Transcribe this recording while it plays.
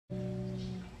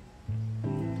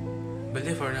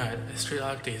Believe it or not, a street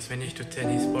artist managed to turn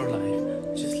his poor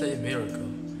life just like a miracle.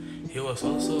 He was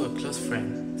also a close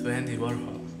friend to Andy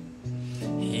Warhol.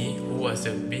 He who was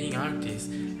a being artist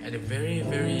at a very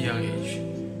young age.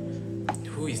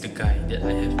 Who is the guy that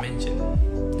I have mentioned?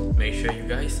 Make sure you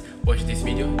guys watch this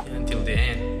video until the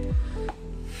end.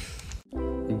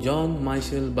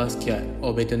 Jean-Michel Basquiat,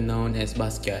 or better known as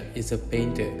Basquiat, is a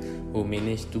painter who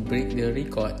managed to break the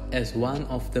record as one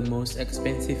of the most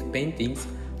expensive paintings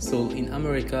sold in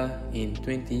America in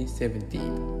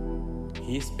 2017.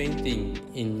 His painting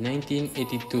in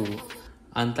 1982,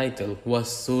 untitled, was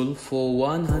sold for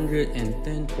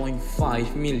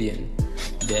 $110.5 million.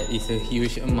 That is a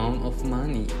huge amount of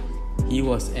money. He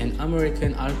was an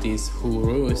American artist who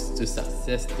rose to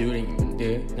success during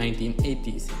the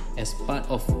 1980s as part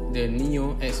of the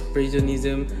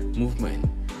Neo-Expressionism movement.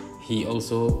 He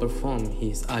also performed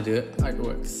his other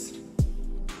artworks.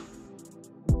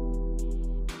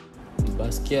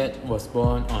 Basquiat was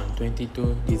born on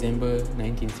 22 December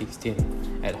 1916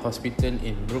 at a hospital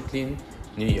in Brooklyn,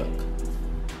 New York.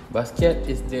 Basquiat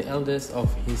is the eldest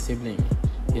of his siblings.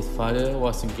 His father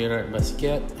was Gerard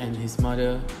Basquiat and his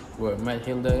mother were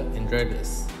Mathilde and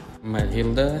Dredis.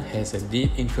 Mathilde has a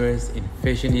deep interest in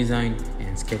fashion design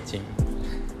and sketching.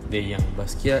 The young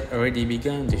Basquiat already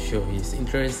began to show his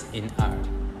interest in art.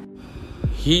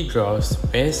 He draws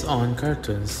based on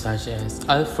cartoons such as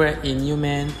Alfred E.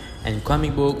 Newman and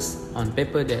comic books on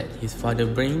paper that his father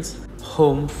brings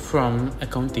home from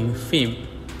accounting firm.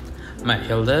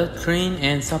 Mathilde trained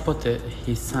and supported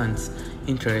his son's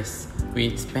interests,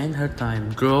 which spent her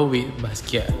time draw with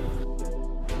Basquiat.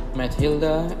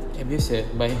 Mathilde abused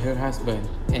by her husband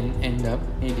and ended up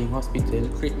needing hospital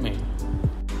treatment.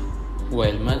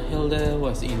 While Mathilde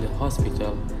was in the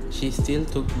hospital, she still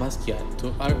took Basquiat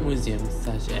to art museums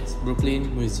such as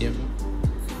Brooklyn Museum.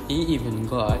 He even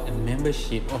got a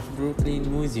membership of Brooklyn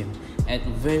Museum at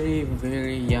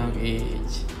very young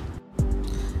age.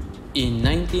 In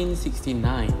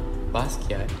 1969,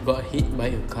 Basquiat got hit by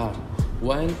a car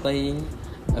while playing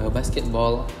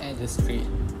basketball at the street.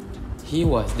 He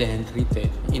was then treated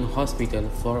in hospital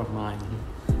for a month.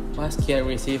 Basquiat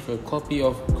received a copy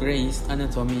of Gray's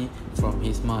Anatomy from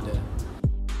his mother.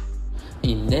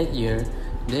 In that year,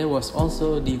 there was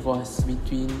also a divorce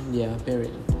between their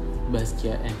parents.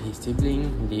 Basquiat and his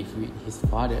sibling lived with his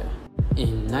father.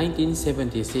 In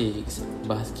 1976,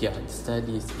 Basquiat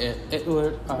studies at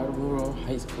Edward R. Murrow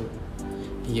High School.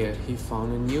 Here, he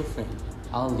found a new friend,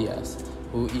 Aldias,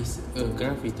 who is a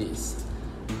graffitist.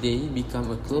 They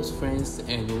became close friends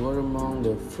and were among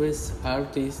the first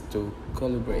artists to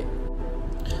collaborate.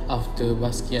 After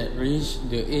Basquiat reached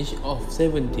the age of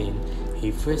 17,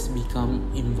 he first became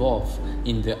involved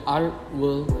in the art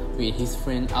world with his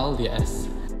friend Aldias.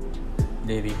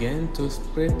 They began to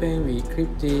spray paint with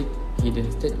cryptic,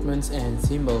 hidden statements and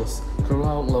symbols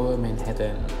throughout Lower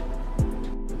Manhattan.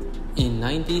 In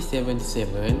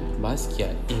 1977,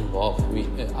 Basquiat involved with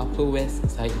an Upper West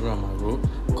Side drama group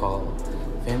called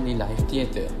Family Life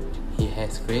Theatre. He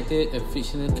has created a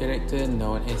fictional character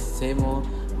known as Samo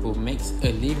who makes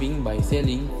a living by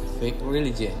selling fake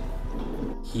religion.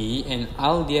 He and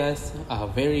Aldias are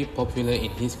very popular in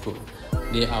his school.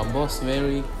 They are both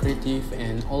very creative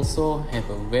and also have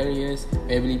various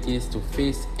abilities to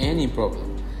face any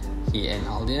problem. He and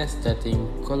Aldias started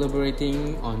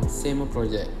collaborating on Samo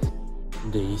project.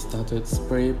 They started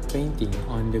spray painting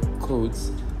on the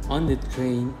codes on the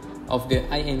train of the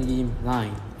IND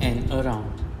line and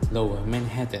around Lower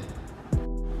Manhattan.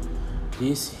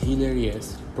 This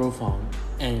hilarious, profound,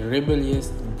 and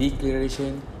rebellious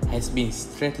declaration has been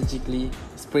strategically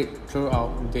spread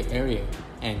throughout the area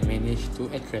and managed to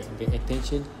attract the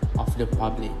attention of the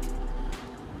public.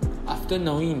 After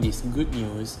knowing this good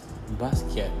news,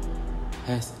 Basquiat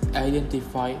has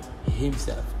identified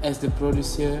himself as the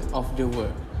producer of the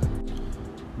work.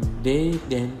 They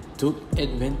then took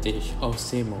advantage of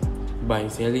Samo by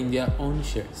selling their own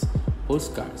shirts,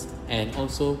 postcards, and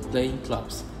also playing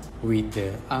clubs with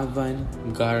the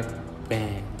avant-garde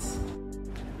bands.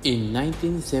 In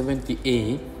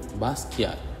 1978,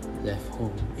 Basquiat left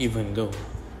home even though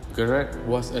Gerard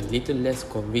was a little less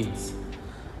convinced,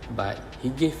 but he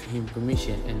gave him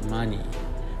permission and money,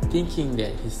 thinking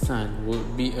that his son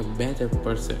would be a better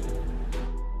person.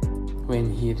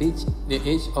 When he reached the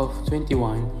age of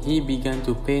 21, he began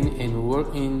to paint and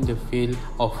work in the field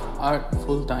of art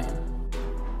full-time.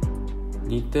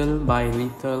 Little by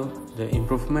little, the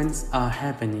improvements are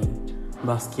happening.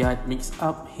 Basquiat mixed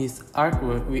up his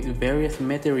artwork with various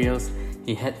materials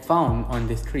he had found on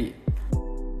the street.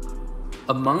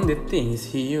 Among the things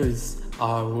he used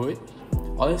are wood,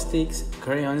 oil sticks,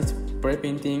 crayons, spray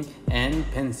painting, and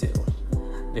pencil.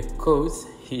 The codes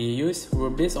he used were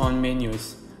based on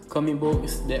menus, comic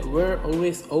books that were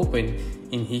always open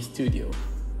in his studio.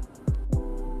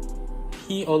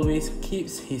 He always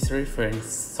keeps his reference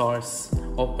source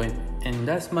open and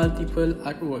does multiple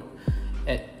artwork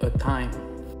at a time.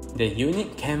 The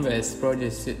unique canvas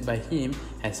produced by him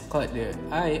has caught the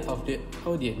eye of the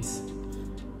audience.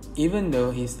 Even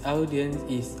though his audience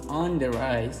is on the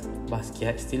rise,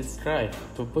 Basquiat still strives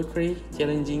to portray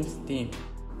challenging themes.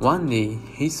 One day,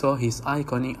 he saw his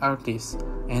iconic artist,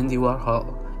 Andy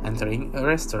Warhol, entering a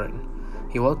restaurant.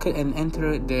 He walked and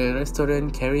entered the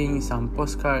restaurant carrying some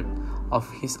postcards of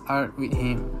his art with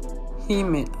him. He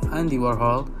met Andy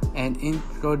Warhol and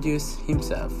introduced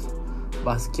himself.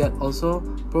 Basquiat also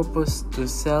proposed to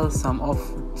sell some of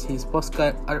his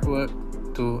postcard artwork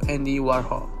to Andy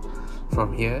Warhol.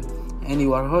 From here, Andy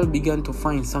Warhol began to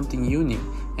find something unique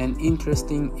and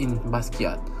interesting in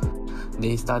Basquiat.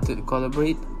 They started to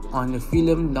collaborate on the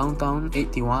film Downtown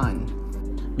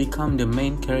 81, become the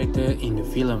main character in the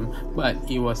film, but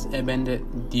it was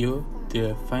abandoned due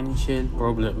to a financial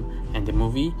problem, and the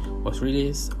movie was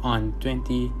released on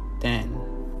 2010.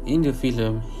 In the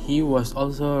film, he was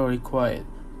also required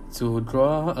to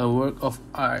draw a work of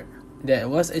art that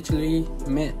was actually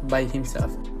made by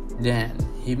himself. Then,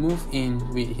 he moved in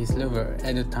with his lover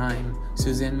at the time,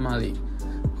 Susan Malik,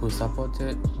 who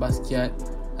supported Basquiat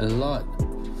a lot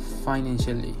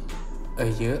financially. A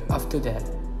year after that,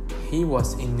 he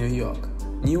was in New York,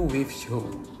 New Wave show.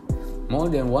 More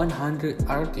than 100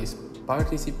 artists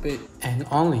participated and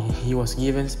only he was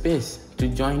given space to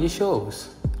join the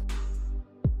shows.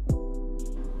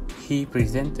 He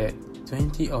presented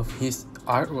 20 of his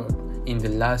artwork in the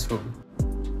last room.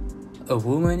 A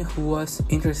woman who was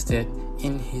interested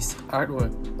in his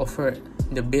artwork offered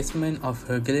the basement of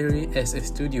her gallery as a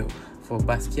studio for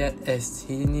Basquiat as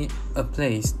he needed a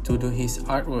place to do his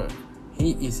artwork.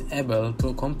 He is able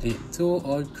to complete 2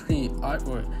 or 3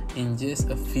 artwork in just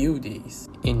a few days.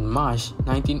 In March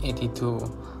 1982,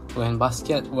 when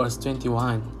Basquiat was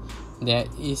 21, that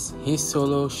is his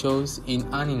solo shows in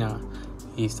Anina.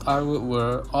 His artwork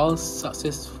were all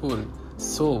successful,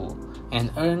 sold,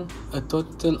 and earned a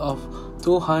total of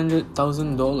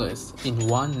 $200,000 in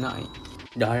one night.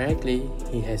 Directly,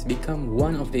 he has become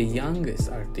one of the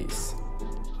youngest artists.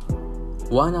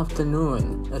 One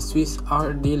afternoon, a Swiss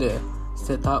art dealer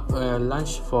set up a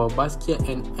lunch for Basquiat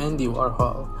and Andy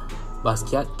Warhol.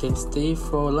 Basquiat can stay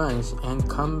for lunch and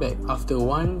come back after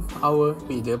 1 hour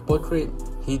with the portrait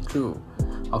he drew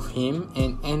of him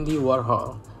and Andy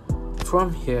Warhol.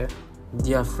 From here,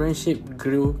 their friendship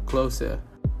grew closer.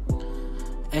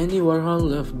 Andy Warhol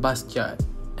loved Basquiat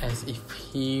as if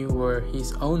he were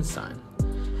his own son.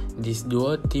 This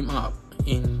duo teamed up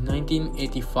in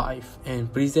 1985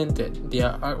 and presented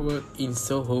their artwork in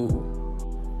Soho.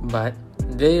 But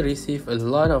they received a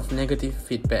lot of negative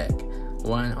feedback,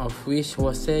 one of which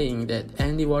was saying that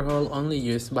Andy Warhol only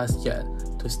used Basquiat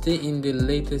to stay in the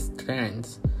latest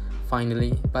trends.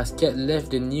 Finally, Basquiat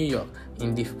left New York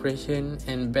in depression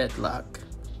and bad luck.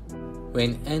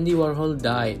 When Andy Warhol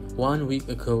died 1 week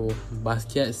ago,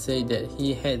 Basquiat said that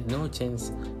he had no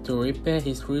chance to repair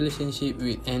his relationship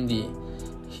with Andy.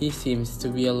 He seems to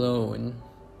be alone.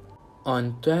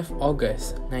 On 12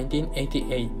 August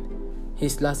 1988,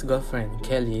 his last girlfriend,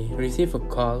 Kelly, received a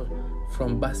call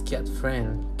from Basquiat's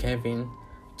friend, Kevin,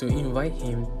 to invite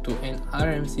him to an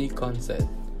RMC concert.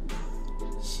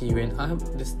 She went up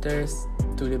the stairs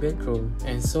to the bedroom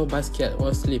and saw Basquiat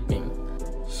was sleeping.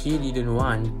 She didn't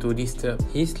want to disturb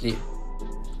his sleep.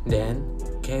 Then,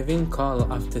 Kevin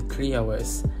called after 3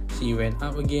 hours. She went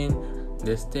up again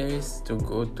the stairs to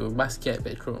go to Basquiat's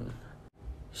bedroom.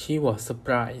 She was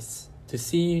surprised to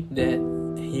see that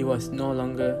he was no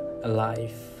longer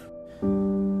alive.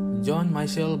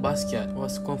 Jean-Michel Basquiat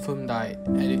was confirmed died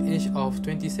at the age of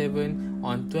 27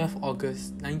 on 12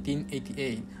 August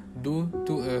 1988 due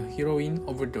to a heroin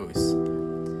overdose.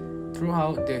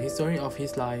 Throughout the history of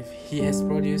his life, he has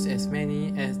produced as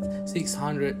many as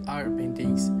 600 art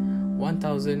paintings,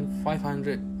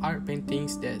 1,500 art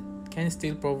paintings that can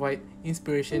still provide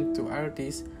inspiration to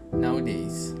artists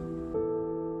nowadays.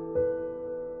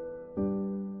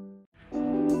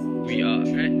 We are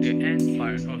at the end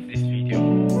part of this video.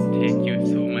 Thank you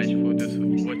so